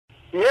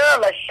Yeah,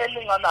 like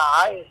ending on a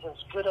high is as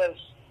good as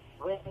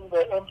winning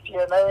the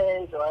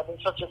MTNAs or having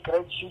such a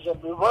great season.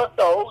 We work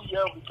the whole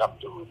year. We come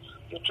to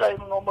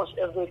training almost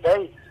every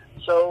day.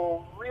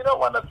 So we don't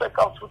want to take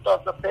our foot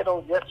off the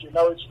pedal yet.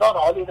 It's not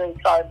holiday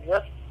time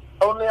yet.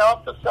 Only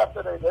after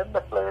Saturday, then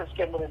the players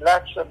can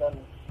relax and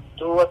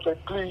do what they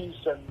please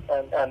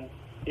and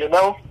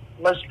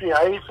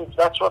misbehave if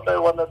that's what they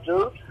want to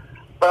do.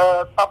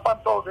 But up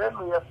until then,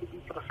 we have to be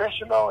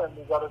professional and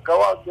we got to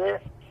go out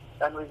there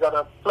and we got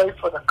to play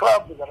for the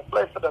club. We got to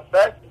play for the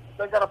back.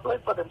 They got to play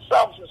for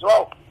themselves as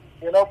well.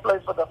 Play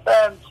for the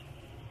fans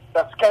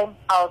that came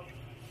out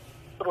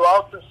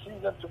throughout the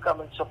season to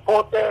come and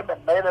support them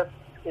and made it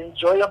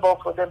enjoyable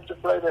for them to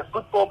play their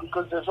football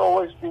because there's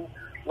always been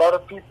a lot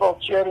of people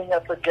cheering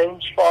at the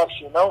games for us.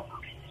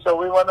 So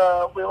we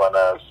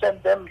wanna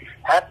send them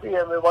happy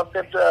and we want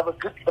them to have a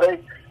good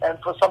break and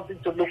for something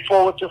to look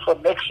forward to for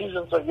next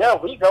season. So yeah,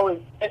 we're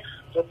going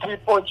for 3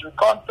 points. We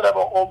can't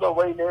travel all the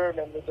way there and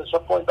then we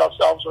disappoint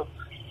ourselves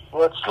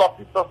with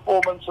sloppy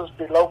performances,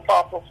 below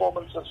par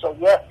performances. So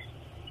yeah,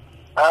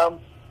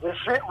 we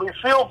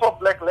feel for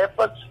Black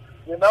Leopards,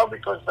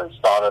 because they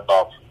started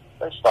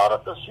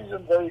the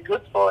season very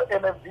good for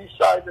NFD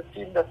side, the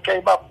team that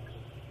came up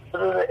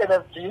through the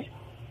NFD.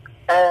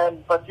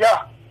 But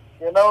yeah,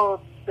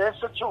 their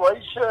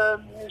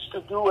situation is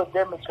to do with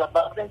them. It's got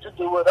nothing to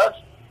do with us.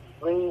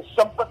 We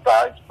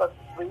sympathize, but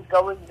we're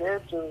going there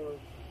to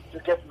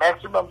get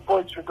maximum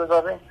points because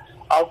I think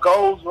our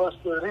goal was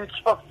to reach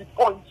 50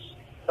 points,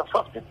 the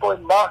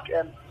 50-point mark,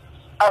 and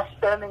us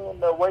standing in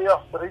the way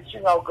of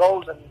reaching our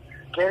goals and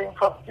getting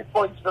 50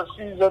 points this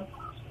season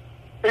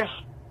is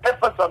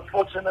efforts,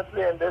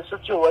 unfortunately, in their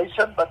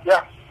situation. But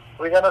yeah,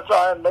 we're going to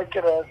try and make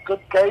it a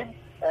good game.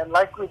 And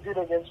like we did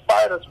against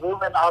Pirates, we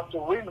went out to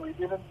win. We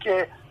didn't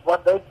care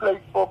what they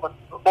played for, but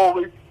all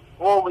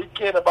we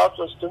cared about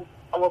was doing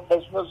our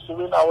business,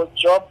 doing our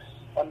job,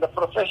 and the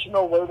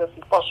professional way that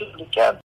we possibly can.